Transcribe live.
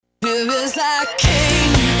Here is our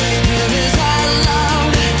King, here is our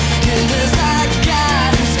love, here is our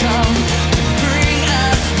guidance come to bring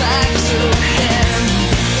us back to Him.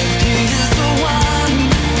 He is the one,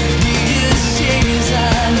 He is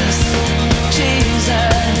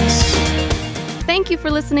Jesus. Thank you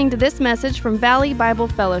for listening to this message from Valley Bible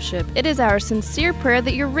Fellowship. It is our sincere prayer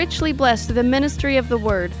that you're richly blessed through the ministry of the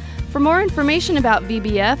Word. For more information about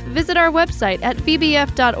VBF, visit our website at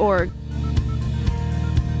vbf.org.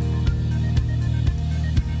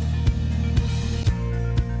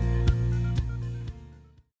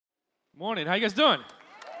 Morning, how you guys doing?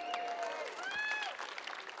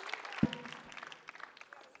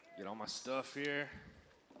 Get all my stuff here.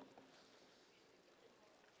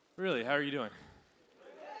 Really, how are you doing?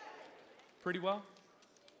 Pretty well?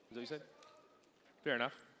 Is that what you said? Fair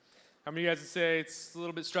enough. How many of you guys would say it's a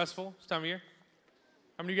little bit stressful this time of year?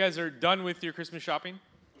 How many of you guys are done with your Christmas shopping?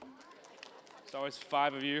 It's always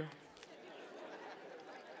 5 of you.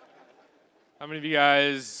 How many of you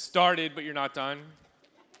guys started but you're not done?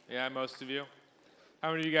 Yeah, most of you. How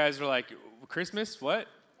many of you guys are like, Christmas? What?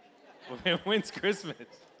 When's Christmas?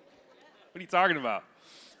 What are you talking about?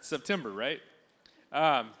 It's September, right?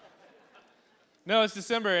 No, it's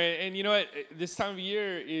December, and you know what? This time of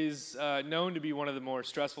year is known to be one of the more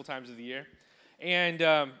stressful times of the year. And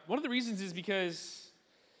one of the reasons is because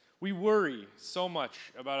we worry so much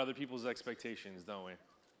about other people's expectations, don't we?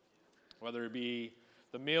 Whether it be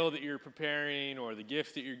the meal that you're preparing or the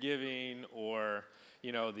gift that you're giving or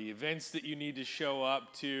the events that you need to show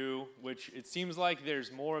up to, which it seems like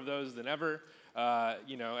there's more of those than ever.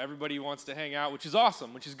 Everybody wants to hang out, which is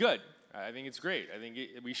awesome, which is good. I think it's great. I think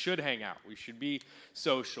we should hang out. We should be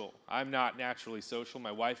social. I'm not naturally social.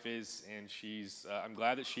 My wife is, and I'm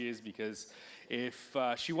glad that she is, because if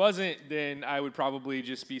she wasn't, then I would probably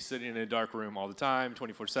just be sitting in a dark room all the time,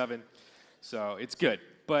 24/7. So it's good.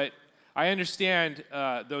 But I understand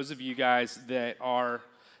those of you guys that are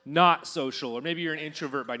not social, or maybe you're an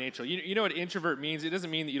introvert by nature. You know what introvert means? It doesn't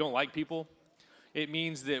mean that you don't like people. It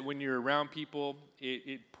means that when you're around people,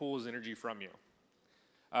 it pulls energy from you.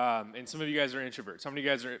 And some of you guys are introverts. How many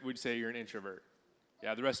of you guys would say you're an introvert?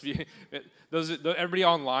 Yeah, the rest of you, everybody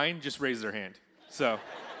online just raised their hand. So,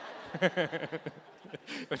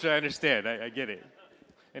 which I understand. I get it.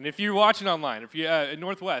 And if you're watching online, if you're in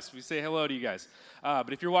Northwest, we say hello to you guys.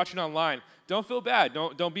 But if you're watching online, don't feel bad.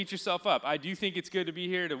 Don't beat yourself up. I do think it's good to be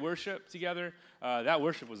here to worship together. That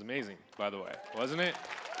worship was amazing, by the way, wasn't it?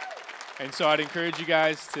 And so I'd encourage you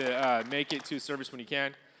guys to make it to a service when you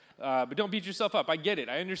can. But don't beat yourself up. I get it.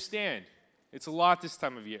 I understand. It's a lot this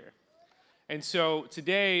time of year. And so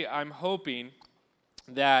today I'm hoping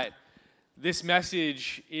that this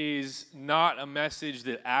message is not a message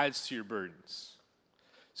that adds to your burdens.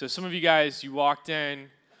 So some of you guys, you walked in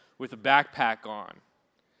with a backpack on,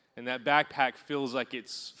 and that backpack feels like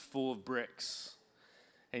it's full of bricks,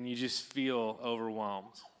 and you just feel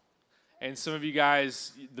overwhelmed. And some of you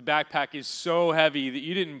guys, the backpack is so heavy that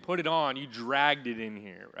you didn't put it on, you dragged it in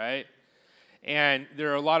here, right? And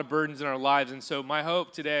there are a lot of burdens in our lives, and so my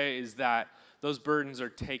hope today is that those burdens are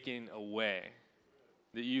taken away,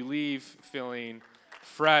 that you leave feeling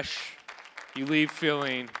fresh, you leave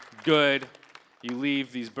feeling good, you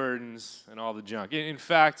leave these burdens and all the junk. In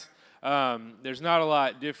fact, there's not a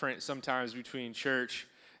lot different sometimes between church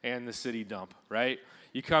and the city dump, right?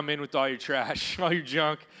 You come in with all your trash, all your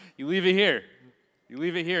junk, you leave it here. You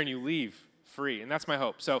leave it here and you leave free, and that's my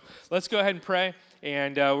hope. So let's go ahead and pray,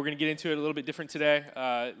 and we're going to get into it a little bit different today,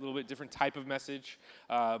 a little bit different type of message,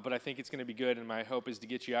 but I think it's going to be good, and my hope is to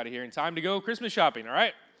get you out of here in time to go Christmas shopping, all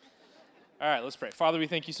right? All right, let's pray. Father, we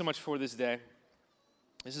thank you so much for this day.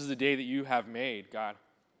 This is the day that you have made, God,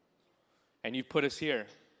 and you've put us here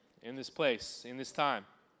in this place, in this time.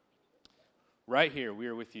 Right here, we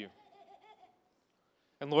are with you.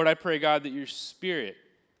 And Lord, I pray, God, that your Spirit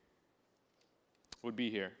would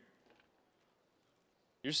be here.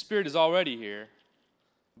 Your Spirit is already here,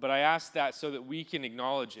 but I ask that so that we can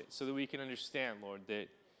acknowledge it, so that we can understand, Lord, that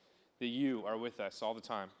you are with us all the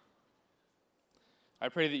time. I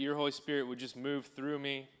pray that your Holy Spirit would just move through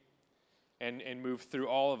me and move through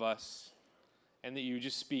all of us, and that you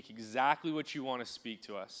just speak exactly what you want to speak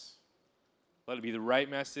to us. Let it be the right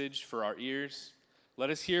message for our ears. Let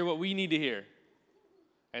us hear what we need to hear.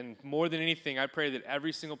 And more than anything, I pray that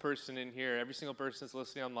every single person in here, every single person that's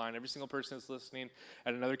listening online, every single person that's listening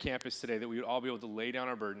at another campus today, that we would all be able to lay down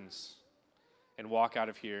our burdens and walk out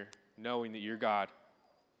of here knowing that you're God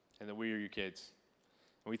and that we are your kids.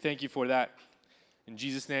 And we thank you for that. In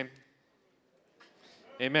Jesus' name,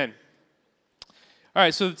 amen. All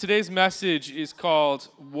right, so today's message is called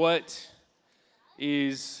What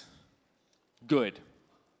is Good?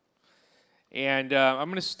 And I'm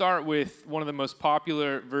going to start with one of the most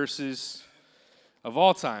popular verses of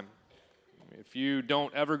all time. If you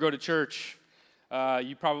don't ever go to church,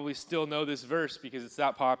 you probably still know this verse because it's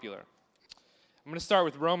that popular. I'm going to start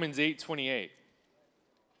with Romans 8:28.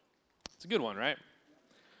 It's a good one, right?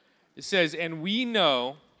 It says, "And we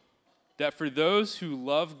know that for those who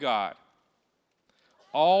love God,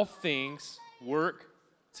 all things work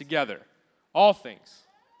together." All things.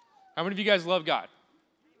 How many of you guys love God?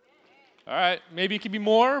 All right, maybe it could be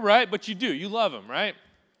more, right? But you do. You love Him, right?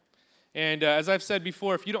 And as I've said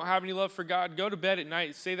before, if you don't have any love for God, go to bed at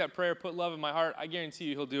night, say that prayer, put love in my heart. I guarantee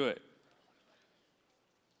you He'll do it.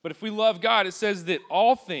 But if we love God, it says that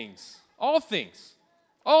all things,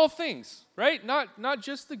 right? Not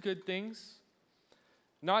just the good things,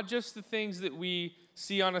 not just the things that we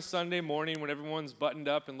see on a Sunday morning when everyone's buttoned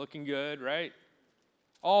up and looking good, right?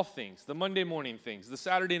 All things, the Monday morning things, the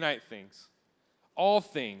Saturday night things, all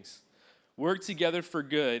things work together for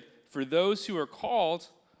good for those who are called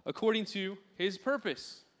according to His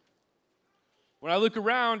purpose. When I look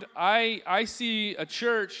around, I see a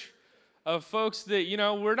church of folks that,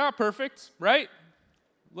 we're not perfect, right?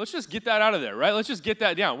 Let's just get that out of there, right? Let's just get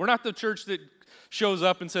that down. We're not the church that shows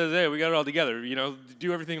up and says, hey, we got it all together,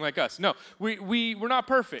 do everything like us. No, we're not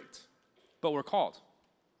perfect, but we're called.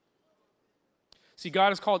 See, God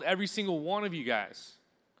has called every single one of you guys,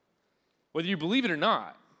 whether you believe it or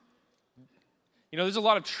not. There's a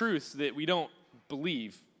lot of truths that we don't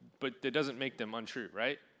believe, but that doesn't make them untrue,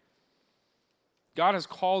 right? God has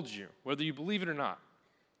called you, whether you believe it or not.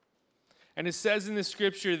 And it says in the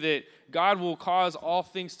scripture that God will cause all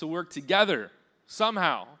things to work together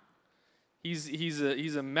somehow. He's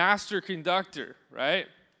a master conductor, right?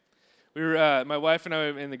 We were my wife and I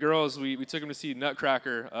and the girls. We took them to see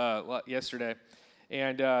Nutcracker yesterday,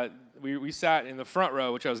 and we sat in the front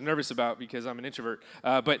row, which I was nervous about because I'm an introvert.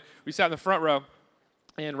 But we sat in the front row,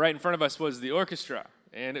 and right in front of us was the orchestra,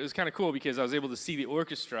 and it was kind of cool because I was able to see the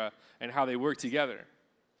orchestra and how they work together.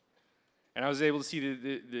 And I was able to see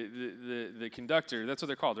the conductor. That's what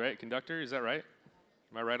they're called, right? Conductor, is that right?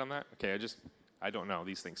 Am I right on that? Okay, I don't know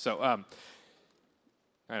these things. So I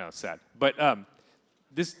know it's sad, but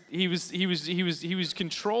he was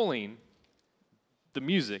controlling the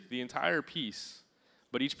music, the entire piece,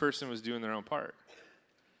 but each person was doing their own part,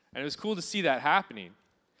 and it was cool to see that happening.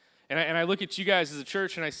 And I look at you guys as a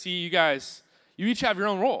church, and I see you guys. You each have your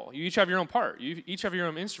own role. You each have your own part. You each have your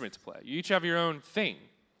own instrument to play. You each have your own thing.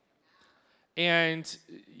 And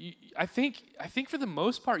I think for the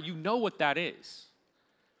most part, you know what that is.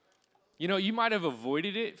 You might have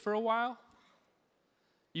avoided it for a while.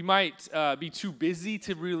 You might be too busy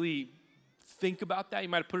to really think about that. You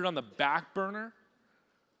might have put it on the back burner.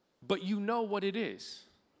 But you know what it is.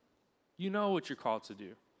 You know what you're called to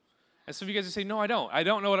do. And some of you guys would say, no, I don't. I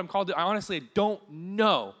don't know what I'm called to do. I honestly don't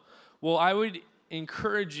know. Well, I would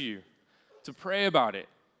encourage you to pray about it.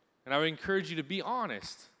 And I would encourage you to be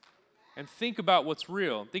honest. And think about what's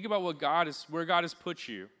real. Think about where God has put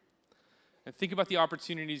you. And think about the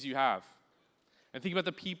opportunities you have. And think about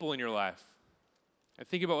the people in your life. And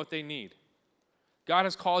think about what they need. God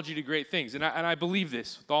has called you to great things. And I believe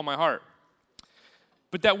this with all my heart.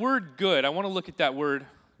 But that word good, I want to look at that word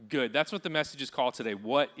good. That's what the message is called today.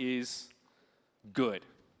 What is good?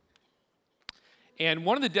 And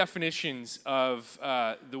one of the definitions of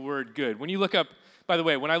the word good, when you look up, by the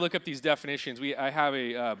way, when I look up these definitions, I have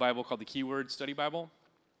a Bible called the Keyword Study Bible,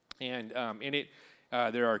 and in it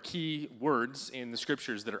there are key words in the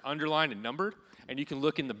scriptures that are underlined and numbered, and you can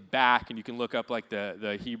look in the back and you can look up like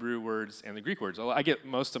the Hebrew words and the Greek words. I get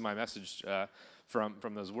most of my message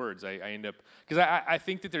from those words. I end up, because I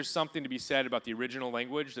think that there's something to be said about the original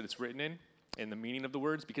language that it's written in and the meaning of the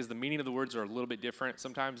words, because the meaning of the words are a little bit different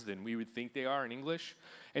sometimes than we would think they are in English.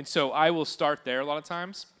 And so I will start there a lot of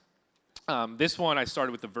times. This one I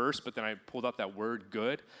started with the verse, but then I pulled out that word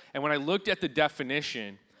good. And when I looked at the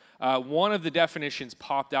definition, one of the definitions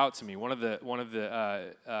popped out to me. It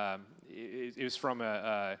was from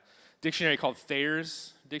a dictionary called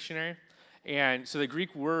Thayer's Dictionary. And so the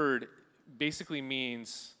Greek word basically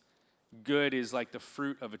means good is like the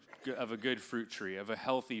fruit of a good fruit tree, of a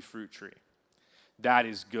healthy fruit tree. That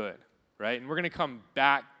is good, right? And we're going to come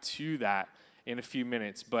back to that in a few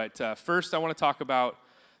minutes. But first I want to talk about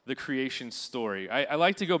the creation story. I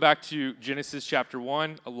like to go back to Genesis chapter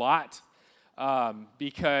 1 a lot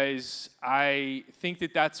because I think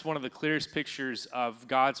that that's one of the clearest pictures of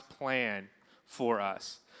God's plan for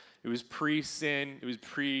us. It was pre-sin. It was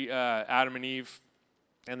pre-Adam and Eve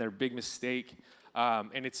and their big mistake.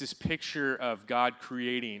 And it's this picture of God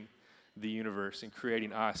creating the universe and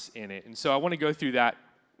creating us in it. And so I want to go through that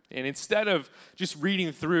And instead of just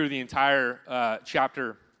reading through the entire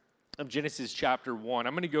chapter of Genesis chapter 1,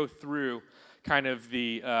 I'm going to go through kind of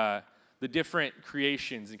the different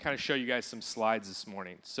creations and kind of show you guys some slides this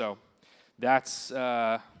morning. So that's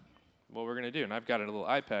what we're going to do. And I've got a little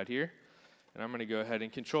iPad here, and I'm going to go ahead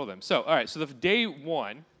and control them. So, all right, so the day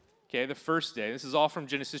 1, okay, the first day, this is all from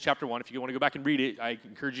Genesis chapter 1. If you want to go back and read it, I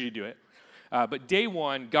encourage you to do it. But day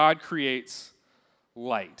 1, God creates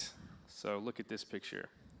light. So look at this picture.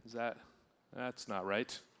 That's not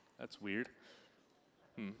right. That's weird.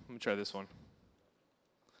 Let me try this one.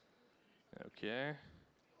 Okay.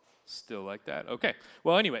 Still like that. Okay.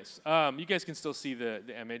 Well, anyways, you guys can still see the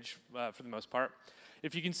image for the most part.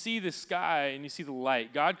 If you can see the sky and you see the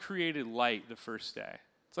light, God created light the first day.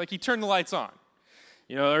 It's like he turned the lights on.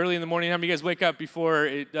 You know, early in the morning, how many of you guys wake up before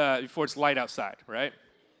it's light outside, right?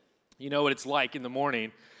 You know what it's like in the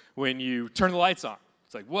morning when you turn the lights on.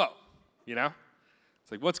 It's like, whoa, you know?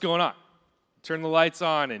 It's like, what's going on? Turn the lights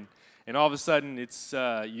on, and all of a sudden, it's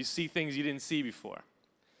you see things you didn't see before.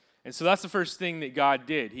 And so that's the first thing that God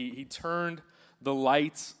did. He turned the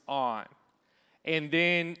lights on. And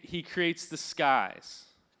then he creates the skies,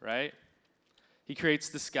 right? He creates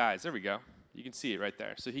the skies. There we go. You can see it right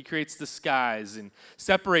there. So he creates the skies and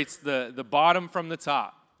separates the bottom from the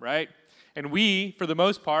top, right? And we, for the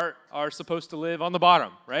most part, are supposed to live on the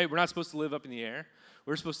bottom, right? We're not supposed to live up in the air.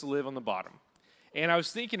 We're supposed to live on the bottom. And I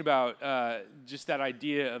was thinking about just that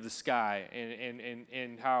idea of the sky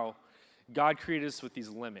and how God created us with these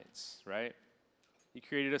limits, right? He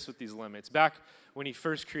created us with these limits. Back when he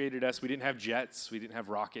first created us, we didn't have jets, we didn't have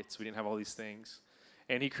rockets, we didn't have all these things.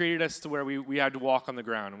 And he created us to where we had to walk on the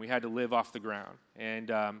ground, and we had to live off the ground.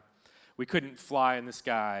 And we couldn't fly in the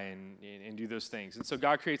sky and do those things. And so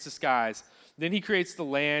God creates the skies. Then he creates the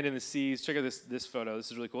land and the seas. Check out this photo.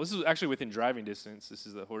 This is really cool. This is actually within driving distance. This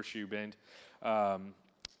is the Horseshoe Bend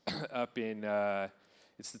up in,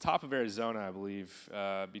 it's the top of Arizona, I believe,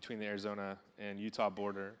 between the Arizona and Utah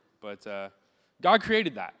border. But God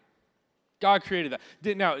created that. God created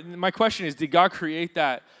that. Now, my question is, did God create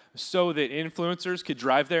that so that influencers could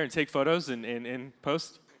drive there and take photos and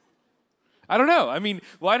post? I don't know. I mean,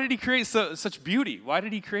 why did he create such beauty? Why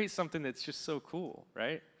did he create something that's just so cool,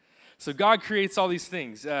 right? So God creates all these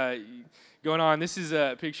things going on. This is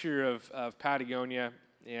a picture of Patagonia,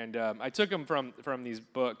 and I took them from these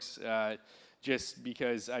books just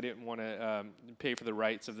because I didn't want to pay for the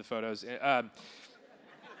rights of the photos.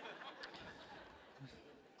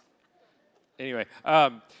 Anyway,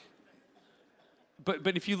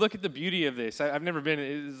 but if you look at the beauty of this, I've never been.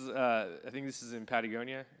 I think this is in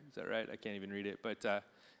Patagonia. Is that right? I can't even read it. But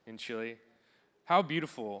in Chile, how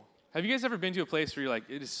beautiful! Have you guys ever been to a place where you're like,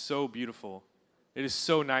 it is so beautiful, it is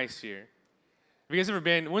so nice here? Have you guys ever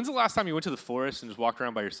been? When's the last time you went to the forest and just walked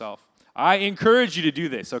around by yourself? I encourage you to do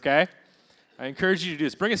this. Okay, I encourage you to do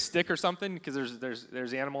this. Bring a stick or something because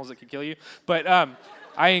there's animals that could kill you. But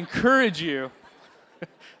I encourage you.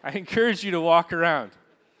 I encourage you to walk around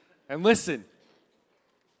and listen.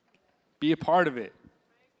 Be a part of it,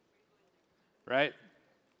 right?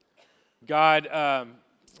 God,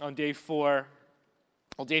 on day 4,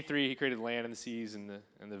 day 3, he created the land and the seas and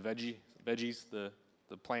the veggies, the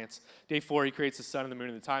plants. Day 4, he creates the sun and the moon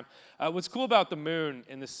and the time. What's cool about the moon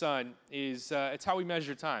and the sun is it's how we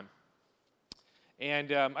measure time.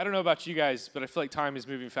 And I don't know about you guys, but I feel like time is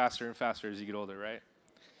moving faster and faster as you get older, right?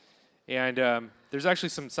 And there's actually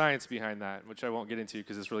some science behind that, which I won't get into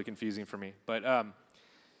because it's really confusing for me.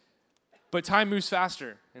 But time moves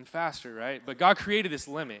faster and faster, right? But God created this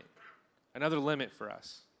limit, another limit for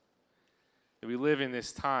us. That we live in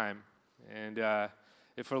this time, and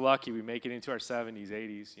if we're lucky, we make it into our 70s,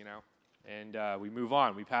 80s, you know, and we move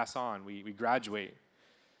on, we pass on, we graduate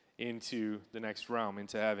into the next realm,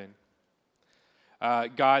 into heaven.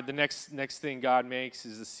 God, the next thing God makes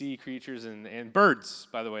is the sea creatures and birds,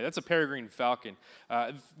 by the way. That's a peregrine falcon.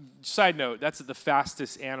 Side note, that's the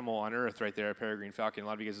fastest animal on earth right there, a peregrine falcon. A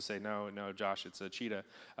lot of you guys will say, no, Josh, it's a cheetah.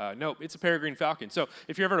 No, it's a peregrine falcon. So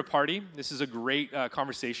if you're ever at a party, this is a great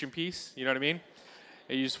conversation piece. You know what I mean?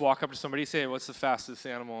 And you just walk up to somebody and say, what's the fastest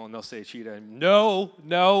animal? And they'll say cheetah. And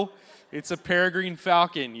no, it's a peregrine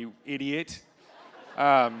falcon, you idiot.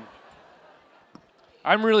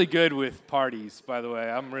 I'm really good with parties, by the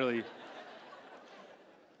way.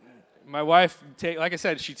 My wife, like I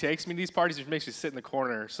said, she takes me to these parties, which makes me sit in the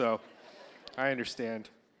corner, so I understand.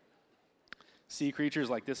 Sea creatures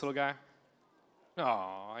like this little guy.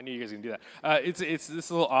 Oh, I knew you guys were going to do that. It's this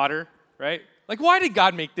little otter, right? Like, why did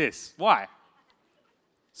God make this? Why?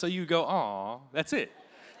 So you go, aw, that's it.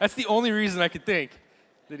 That's the only reason I could think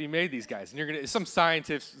that he made these guys. And you're some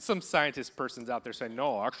scientist person's out there saying,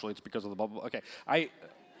 no, actually it's because of the blah, blah, blah. Okay,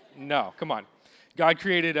 No, come on. God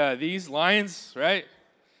created these lions, right?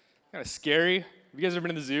 Kind of scary. Have you guys ever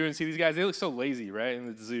been in the zoo and see these guys? They look so lazy, right, in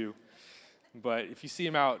the zoo. But if you see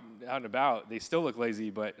them out and about, they still look lazy,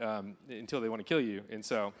 but until they want to kill you. And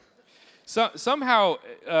so somehow,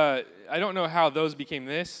 I don't know how those became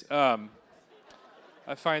this.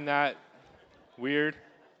 I find that weird.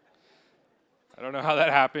 I don't know how that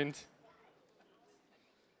happened.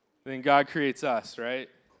 Then God creates us, right?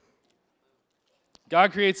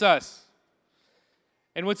 God creates us.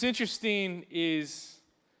 And what's interesting is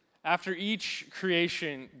after each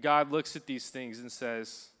creation, God looks at these things and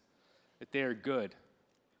says that they are good.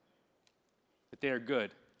 That they are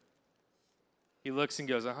good. He looks and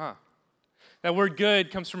goes, That word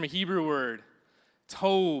good comes from a Hebrew word,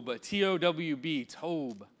 tob, T-O-W-B,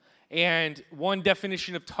 tob. And one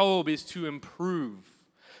definition of tob is to improve.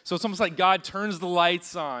 So it's almost like God turns the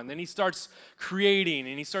lights on, then he starts creating,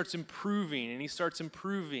 and he starts improving, and he starts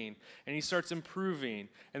improving, and he starts improving.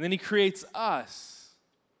 And then he creates us,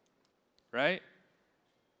 right?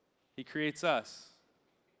 He creates us.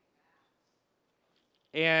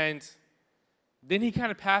 And then he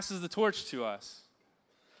kind of passes the torch to us.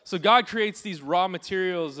 So God creates these raw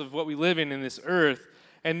materials of what we live in this earth,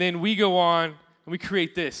 and then we go on and we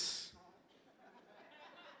create this.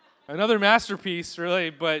 Another masterpiece,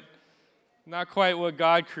 really, but not quite what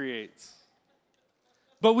God creates.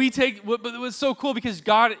 But but it was so cool because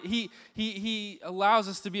God, he allows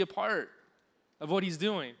us to be a part of what he's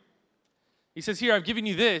doing. He says, here, I've given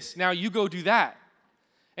you this, now you go do that.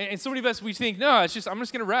 And so many of us, we think, no, I'm just going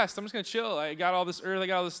to rest. I'm just going to chill. I got all this earth, I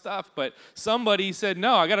got all this stuff. But somebody said,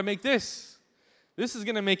 no, I got to make this. This is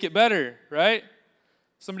going to make it better, right?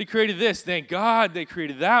 Somebody created this. Thank God they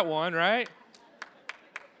created that one, right?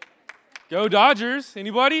 Go Dodgers.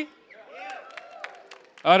 Anybody?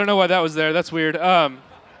 I don't know why that was there. That's weird. We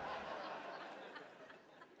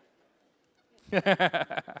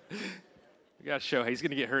got to show. He's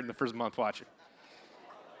going to get hurt in the first month. Watch it.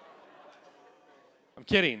 I'm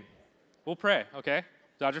kidding. We'll pray, okay?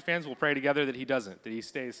 Dodger fans, we'll pray together that he doesn't, that he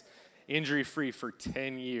stays injury-free for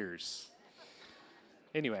 10 years.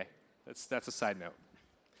 Anyway, that's a side note.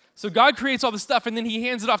 So God creates all this stuff, and then he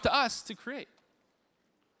hands it off to us to create.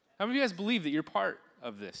 How many of you guys believe that you're part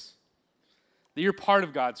of this? That you're part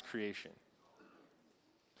of God's creation?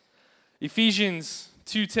 Ephesians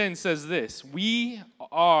 2:10 says this, we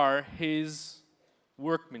are his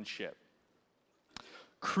workmanship.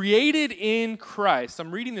 Created in Christ.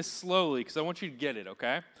 I'm reading this slowly because I want you to get it,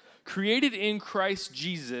 okay? Created in Christ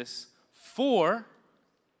Jesus for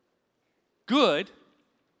good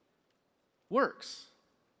works.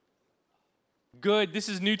 Good, this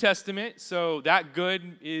is New Testament, so that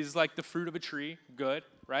good is like the fruit of a tree, good,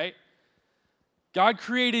 right? God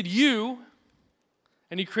created you,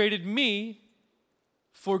 and he created me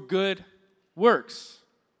for good works,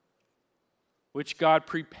 which God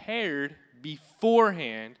prepared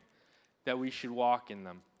beforehand that we should walk in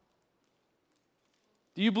them.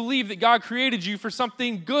 Do you believe that God created you for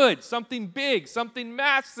something good, something big, something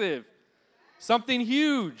massive, something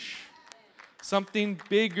huge, something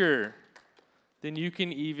bigger than you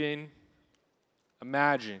can even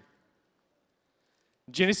imagine?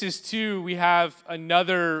 Genesis 2, we have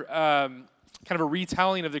another kind of a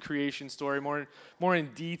retelling of the creation story, more in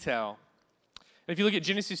detail. And if you look at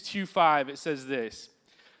Genesis 2:5, it says this,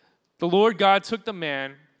 the Lord God took the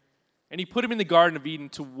man and he put him in the Garden of Eden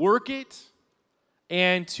to work it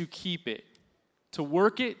and to keep it. To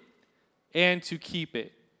work it and to keep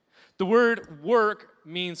it. The word work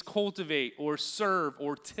means cultivate or serve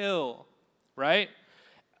or till, right?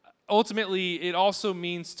 Ultimately, it also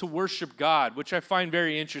means to worship God, which I find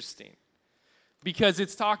very interesting. Because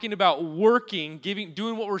it's talking about working,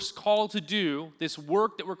 doing what we're called to do, this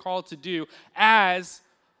work that we're called to do, as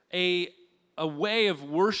a way of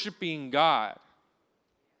worshiping God.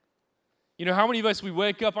 You know, how many of us, we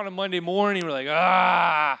wake up on a Monday morning, we're like,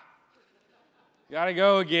 gotta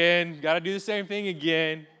go again, gotta do the same thing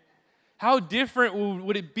again. How different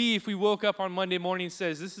would it be if we woke up on Monday morning and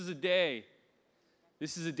says, this is a day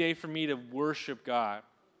for me to worship God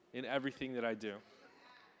in everything that I do,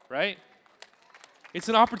 right? It's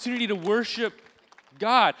an opportunity to worship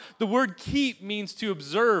God. The word keep means to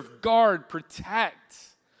observe, guard, protect,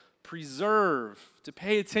 preserve, to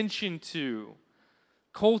pay attention to,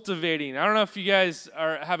 cultivating. I don't know if you guys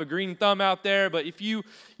have a green thumb out there, but if you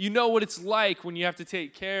know what it's like when you have to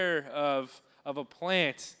take care of a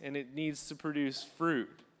plant and it needs to produce fruit.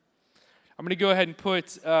 I'm going to go ahead and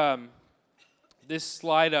put this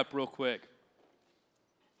slide up real quick.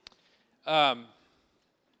 And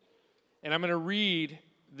I'm going to read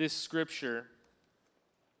this scripture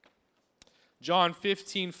John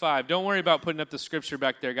 15:5. Don't worry about putting up the scripture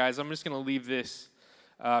back there, guys. I'm just going to leave this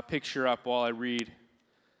picture up while I read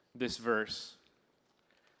this verse.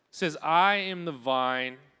 It says, I am the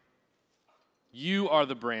vine, you are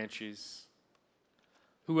the branches.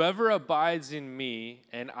 Whoever abides in me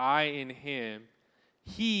and I in him,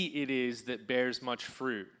 he it is that bears much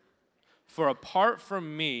fruit. For apart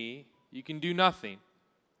from me, you can do nothing.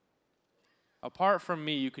 Apart from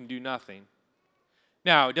me, you can do nothing.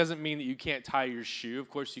 Now, it doesn't mean that you can't tie your shoe. Of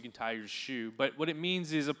course, you can tie your shoe. But what it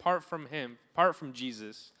means is apart from him, apart from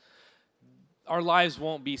Jesus, our lives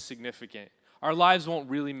won't be significant. Our lives won't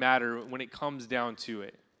really matter when it comes down to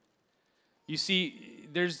it. You see,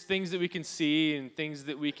 there's things that we can see and things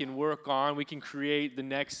that we can work on. We can create the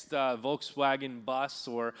next Volkswagen bus,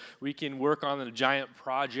 or we can work on a giant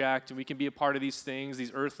project, and we can be a part of these things,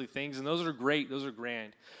 these earthly things, and those are great, those are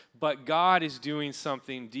grand. But God is doing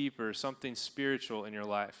something deeper, something spiritual in your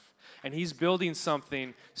life. And he's building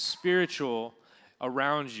something spiritual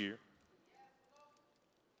around you.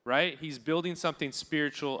 Right? He's building something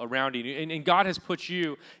spiritual around you. And God has put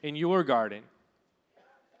you in your garden.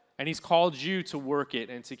 And he's called you to work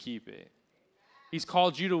it and to keep it. He's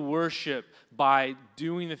called you to worship by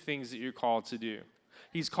doing the things that you're called to do.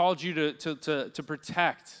 He's called you to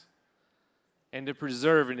protect and to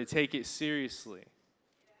preserve and to take it seriously.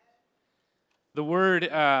 The word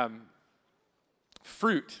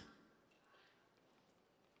fruit,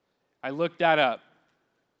 I looked that up.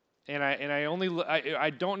 And I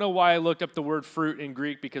don't know why I looked up the word fruit in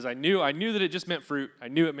Greek, because I knew that it just meant fruit. I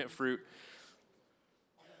knew it meant fruit.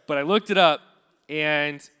 But I looked it up,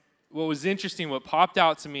 and what was interesting, what popped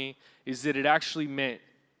out to me, is that it actually meant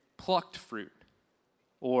plucked fruit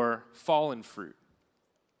or fallen fruit.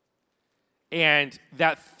 And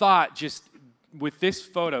that thought just, with this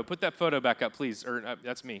photo, put that photo back up, please. Or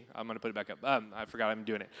that's me. I'm going to put it back up. I forgot I'm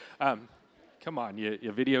doing it. Come on,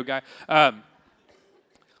 you video guy.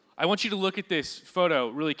 I want you to look at this photo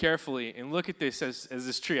really carefully and look at this as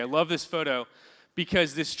this tree. I love this photo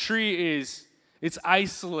because this tree it's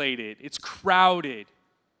isolated, it's crowded.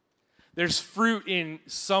 There's fruit in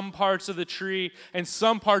some parts of the tree, and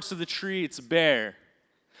some parts of the tree it's bare.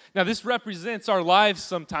 Now this represents our lives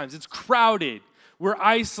sometimes. It's crowded, we're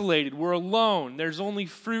isolated, we're alone. There's only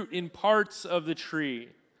fruit in parts of the tree.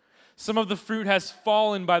 Some of the fruit has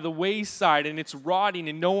fallen by the wayside and it's rotting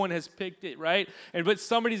and no one has picked it, right? But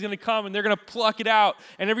somebody's going to come and they're going to pluck it out.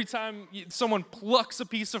 And every time someone plucks a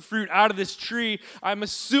piece of fruit out of this tree, I'm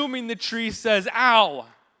assuming the tree says, ow.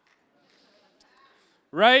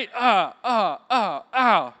 Right?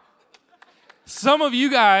 Ow. Some of you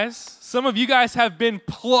guys have been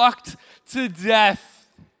plucked to death.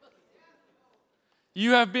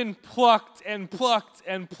 You have been plucked and plucked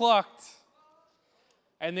and plucked.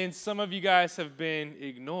 And then some of you guys have been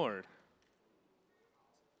ignored.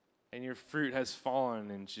 And your fruit has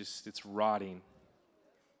fallen and it's rotting.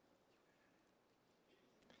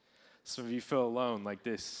 Some of you feel alone, like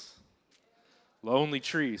this lonely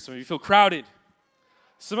tree. Some of you feel crowded.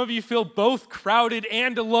 Some of you feel both crowded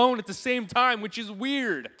and alone at the same time, which is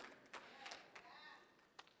weird.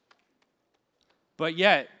 But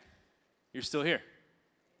yet, you're still here.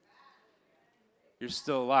 You're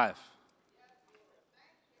still alive.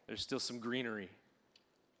 There's still some greenery.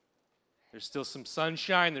 There's still some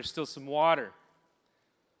sunshine. There's still some water.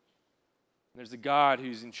 There's a God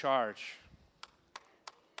who's in charge.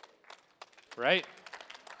 Right?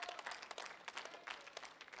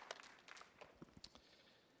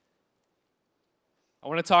 I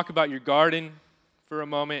want to talk about your garden for a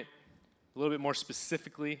moment, a little bit more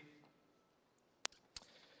specifically.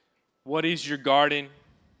 What is your garden?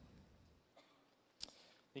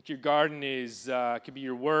 I think your garden could be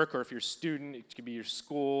your work, or if you're a student, it could be your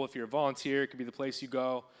school. If you're a volunteer, it could be the place you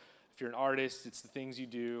go. If you're an artist, it's the things you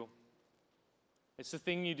do. It's the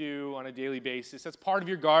thing you do on a daily basis. That's part of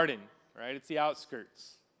your garden, right? It's the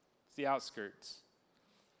outskirts. It's the outskirts.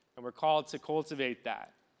 And we're called to cultivate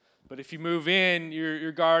that. But if you move in,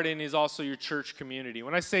 your garden is also your church community.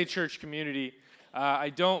 When I say church community, I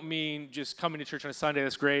don't mean just coming to church on a Sunday.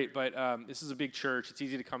 That's great, but this is a big church. It's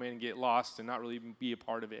easy to come in and get lost and not really be a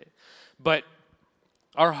part of it. But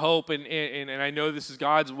our hope, and I know this is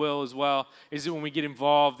God's will as well, is that when we get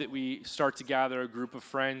involved, that we start to gather a group of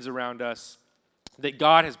friends around us that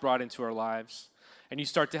God has brought into our lives, and you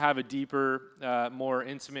start to have a deeper, more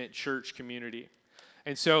intimate church community.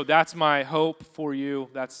 And so that's my hope for you.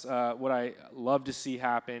 That's what I love to see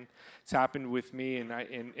happen. It's happened with me,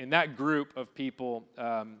 and that group of people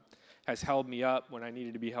has held me up when I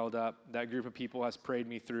needed to be held up. That group of people has prayed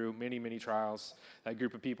me through many, many trials. That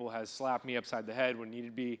group of people has slapped me upside the head when needed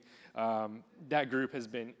to be. That group has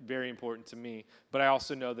been very important to me. But I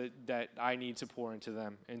also know that I need to pour into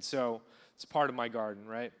them. And so it's part of my garden,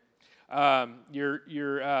 right?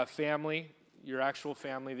 Your family, your actual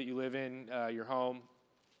family that you live in, your home,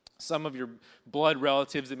 some of your blood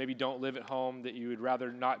relatives that maybe don't live at home, that you would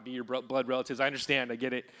rather not be your blood relatives. I understand, I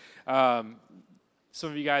get it. Some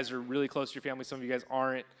of you guys are really close to your family, some of you guys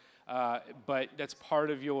aren't. But that's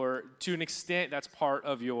part of to an extent, that's part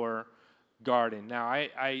of your garden. Now,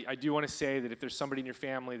 I do want to say that if there's somebody in your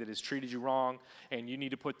family that has treated you wrong and you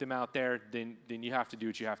need to put them out there, then you have to do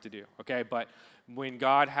what you have to do, okay? But when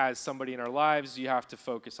God has somebody in our lives, you have to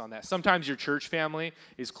focus on that. Sometimes your church family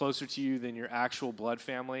is closer to you than your actual blood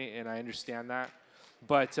family, and I understand that.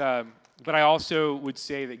 But I also would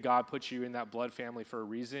say that God put you in that blood family for a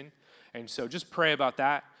reason, and so just pray about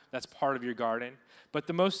that. That's part of your garden. But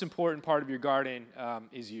the most important part of your garden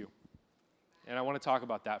is you, and I want to talk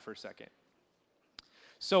about that for a second.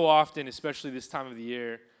 So often, especially this time of the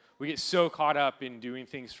year, we get so caught up in doing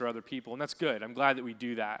things for other people, and that's good. I'm glad that we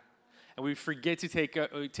do that. And we forget to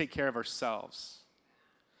take care of ourselves.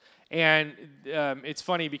 And it's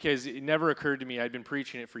funny because it never occurred to me. I'd been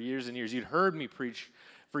preaching it for years and years. You'd heard me preach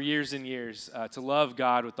for years and years to love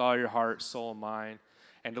God with all your heart, soul, and mind,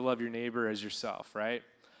 and to love your neighbor as yourself, right?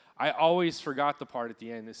 I always forgot the part at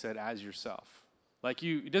the end that said, as yourself.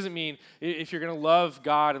 It doesn't mean, if you're going to love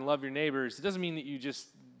God and love your neighbors, it doesn't mean that you just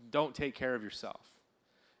don't take care of yourself.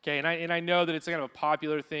 Okay, and I know that it's kind of a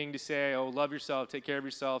popular thing to say, oh, love yourself, take care of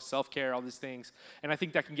yourself, self-care, all these things. And I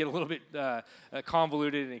think that can get a little bit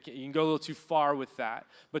convoluted, and you can go a little too far with that.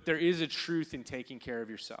 But there is a truth in taking care of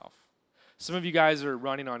yourself. Some of you guys are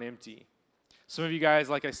running on empty. Some of you guys,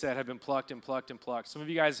 like I said, have been plucked and plucked and plucked. Some of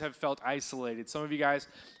you guys have felt isolated. Some of you guys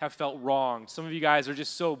have felt wronged. Some of you guys are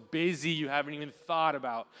just so busy you haven't even thought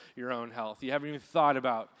about your own health. You haven't even thought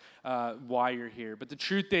about why you're here. But the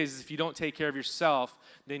truth is, if you don't take care of yourself,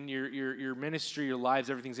 then your ministry, your lives,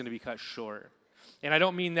 everything's going to be cut short. And I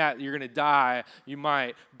don't mean that you're going to die. You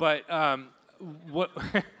might. But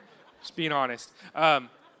just being honest.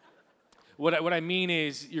 What I mean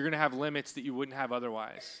is you're going to have limits that you wouldn't have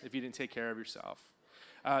otherwise if you didn't take care of yourself.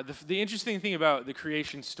 The interesting thing about the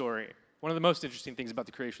creation story, one of the most interesting things about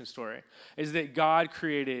the creation story, is that God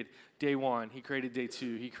created day 1, he created day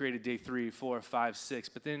 2, he created day 3, 4, 5, 6.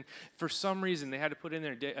 But then for some reason they had to put in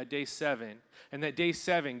there a day 7. And that day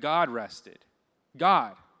 7, God rested.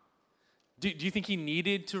 God. Do you think he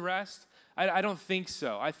needed to rest? I don't think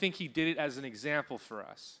so. I think he did it as an example for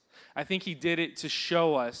us. I think he did it to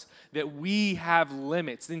show us that we have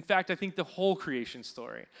limits. In fact, I think the whole creation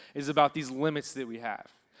story is about these limits that we have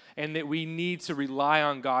and that we need to rely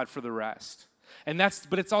on God for the rest.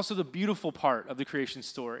 But it's also the beautiful part of the creation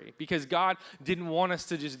story because God didn't want us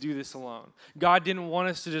to just do this alone. God didn't want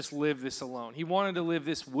us to just live this alone. He wanted to live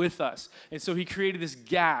this with us. And so he created this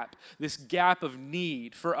gap of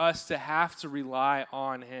need for us to have to rely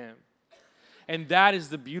on him. And that is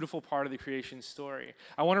the beautiful part of the creation story.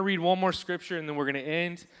 I want to read one more scripture, and then we're going to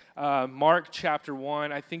end. Mark chapter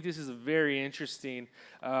 1. I think this is a very interesting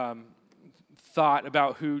thought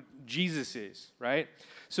about who Jesus is, right?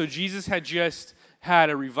 So Jesus had just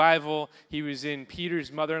had a revival. He was in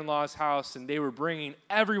Peter's mother-in-law's house, and they were bringing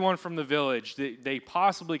everyone from the village that they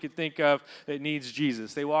possibly could think of that needs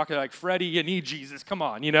Jesus. They walk like, Freddie, you need Jesus, come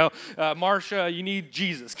on, Marsha, you need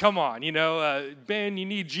Jesus, come on, Ben, you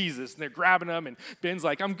need Jesus, and they're grabbing him, and Ben's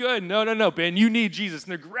like, I'm good, no, Ben, you need Jesus,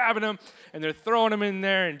 and they're grabbing him, and they're throwing him in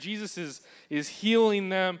there, and Jesus is healing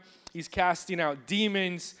them. He's casting out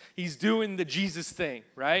demons. He's doing the Jesus thing,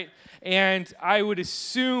 right? And I would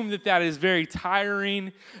assume that is very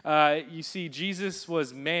tiring. You see, Jesus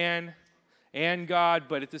was man and God,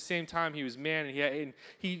 but at the same time, he was man. And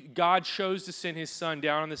God chose to send his son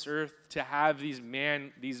down on this earth to have these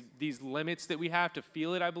limits that we have, to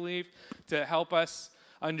feel it, I believe, to help us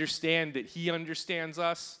understand that he understands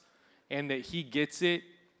us and that he gets it.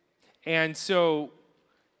 And so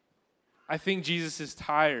I think Jesus is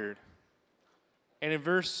tired. And in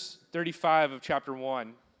verse 35 of chapter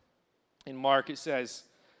 1 in Mark, it says,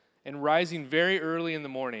 and rising very early in the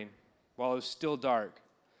morning, while it was still dark,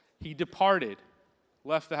 he departed,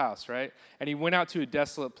 left the house, right? And he went out to a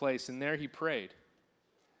desolate place, and there he prayed.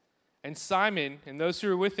 And Simon and those who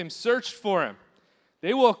were with him searched for him.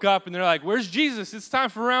 They woke up, and they're like, where's Jesus? It's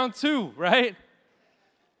time for round 2, right?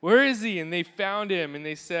 Where is he? And they found him, and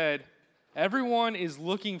they said, everyone is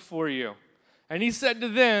looking for you. And he said to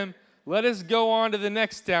them, let us go on to the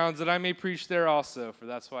next towns that I may preach there also, for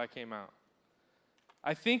that's why I came out.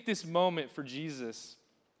 I think this moment for Jesus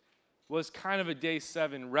was kind of a day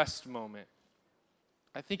 7 rest moment.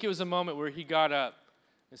 I think it was a moment where he got up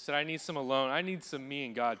and said, I need some alone. I need some me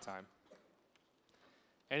and God time.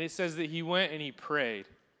 And it says that he went and he prayed.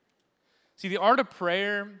 See, the art of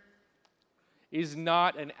prayer is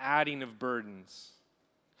not an adding of burdens.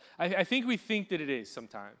 I think we think that it is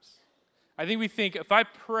sometimes. I think we think if I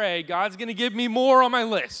pray, God's going to give me more on my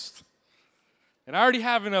list. And I already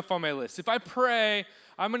have enough on my list. If I pray,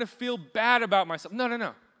 I'm going to feel bad about myself.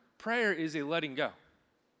 No. Prayer is a letting go.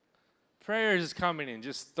 Prayer is coming and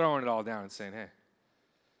just throwing it all down and saying, hey,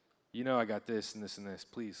 you know I got this and this and this.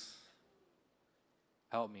 Please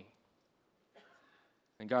help me.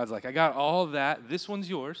 And God's like, I got all of that. This one's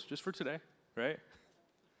yours just for today, right?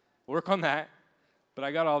 Work on that. But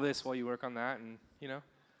I got all this while you work on that. And,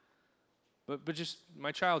 but just,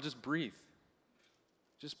 my child, just breathe.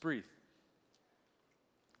 Just breathe.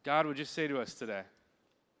 God would just say to us today,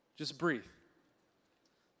 just breathe.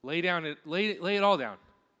 Lay it all down.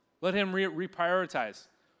 Let him reprioritize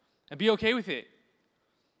and be okay with it.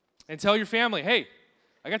 And tell your family, hey,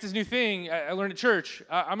 I got this new thing I learned at church.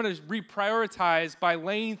 I'm going to reprioritize by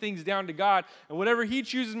laying things down to God. And whatever he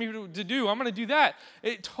chooses me to do, I'm going to do that.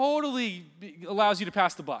 It totally allows you to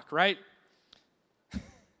pass the buck, right?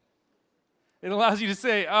 It allows you to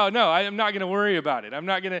say, oh, no, I'm not going to worry about it. I'm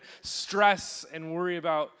not going to stress and worry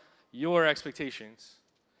about your expectations.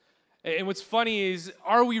 And what's funny is,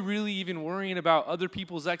 are we really even worrying about other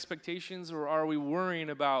people's expectations, or are we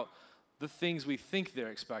worrying about the things we think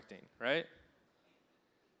they're expecting, right?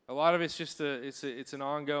 A lot of it's just it's an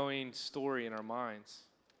ongoing story in our minds.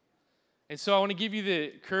 And so I want to give you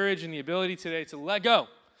the courage and the ability today to let go.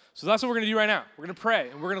 So that's what we're going to do right now. We're going to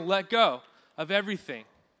pray, and we're going to let go of everything.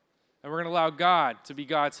 And we're going to allow God to be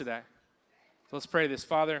God today. So let's pray this.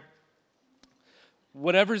 Father,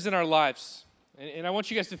 whatever's in our lives, and I want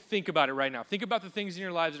you guys to think about it right now. Think about the things in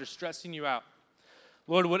your lives that are stressing you out.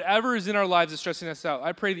 Lord, whatever is in our lives that's stressing us out,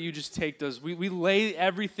 I pray that you just take those. We lay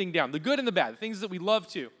everything down, the good and the bad, the things that we love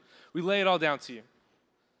to. We lay it all down to you.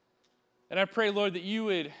 And I pray, Lord, that you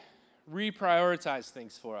would reprioritize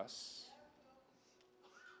things for us.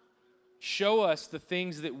 Show us the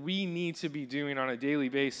things that we need to be doing on a daily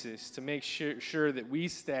basis to make sure that we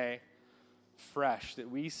stay fresh, that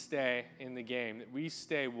we stay in the game, that we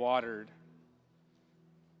stay watered.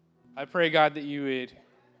 I pray, God, that you would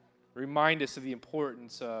remind us of the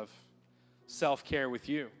importance of self-care with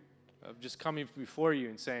you, of just coming before you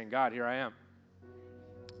and saying, God, here I am.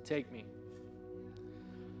 Take me.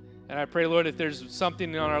 And I pray, Lord, if there's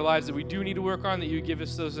something in our lives that we do need to work on, that you give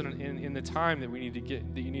us those in the time that we need to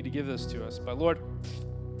get, that you need to give those to us. But Lord,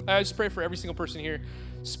 I just pray for every single person here,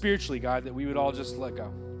 spiritually, God, that we would all just let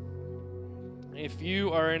go. If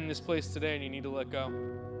you are in this place today and you need to let go,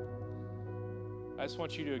 I just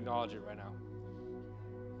want you to acknowledge it right now.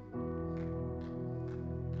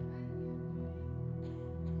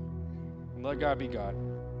 And let God be God.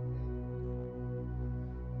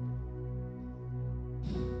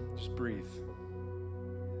 Just breathe.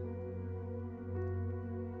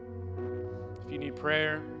 If you need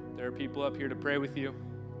prayer, there are people up here to pray with you.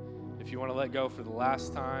 If you want to let go for the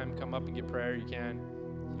last time, come up and get prayer, you can.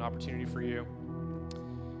 It's an opportunity for you.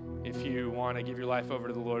 If you want to give your life over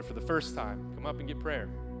to the Lord for the first time, come up and get prayer.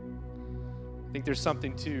 I think there's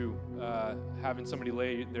something to having somebody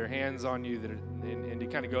lay their hands on you and to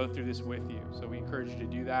kind of go through this with you. So we encourage you to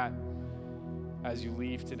do that as you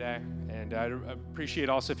leave today. And I'd appreciate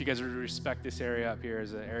also if you guys would respect this area up here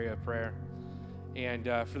as an area of prayer. And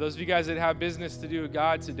for those of you guys that have business to do with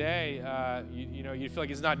God today, you feel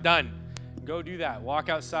like it's not done, go do that. Walk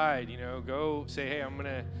outside, go say, hey,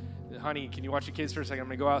 honey, can you watch the kids for a second? I'm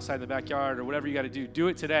going to go outside in the backyard, or whatever you got to do. Do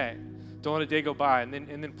it today. Don't let a day go by, and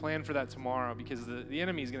then plan for that tomorrow, because the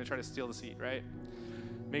enemy is going to try to steal the seed, right?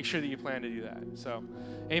 Make sure that you plan to do that. So,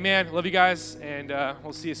 amen. Love you guys, and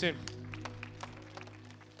we'll see you soon.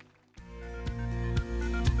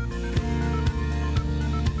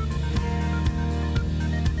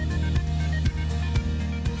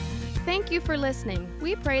 Thank you for listening.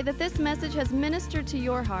 We pray that this message has ministered to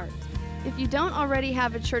your heart. If you don't already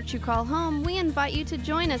have a church you call home, we invite you to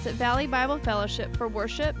join us at Valley Bible Fellowship for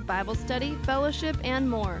worship, Bible study, fellowship, and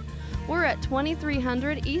more. We're at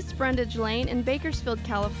 2300 East Brundage Lane in Bakersfield,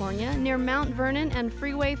 California, near Mount Vernon and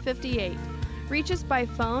Freeway 58. Reach us by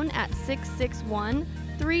phone at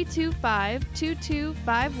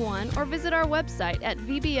 661-325-2251 or visit our website at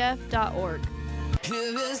vbf.org.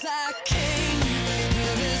 Here is our King.